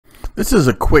This is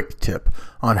a quick tip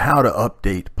on how to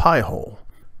update Pi-hole.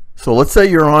 So let's say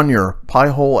you're on your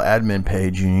Pi-hole admin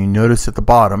page and you notice at the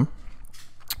bottom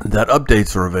that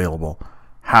updates are available.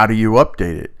 How do you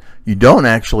update it? You don't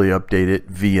actually update it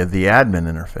via the admin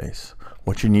interface.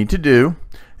 What you need to do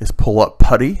is pull up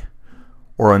PuTTY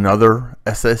or another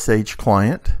SSH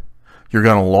client. You're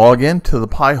going to log into the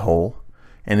Pi-hole,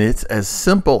 and it's as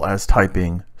simple as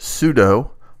typing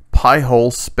sudo Pi-hole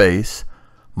space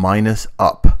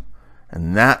 -up,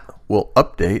 and that will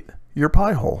update your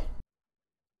Pi-hole.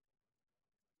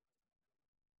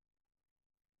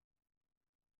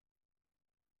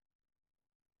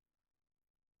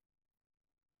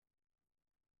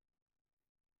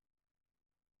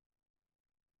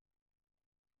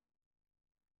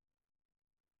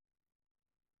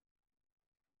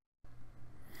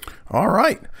 All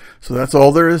right, so that's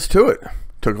all there is to it.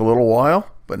 Took a little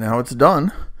while, but now it's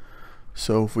done.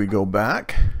 So if we go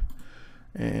back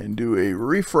and do a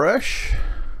refresh,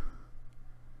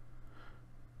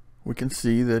 we can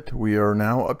see that we are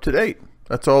now up to date.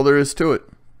 That's all there is to it.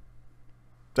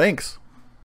 Thanks.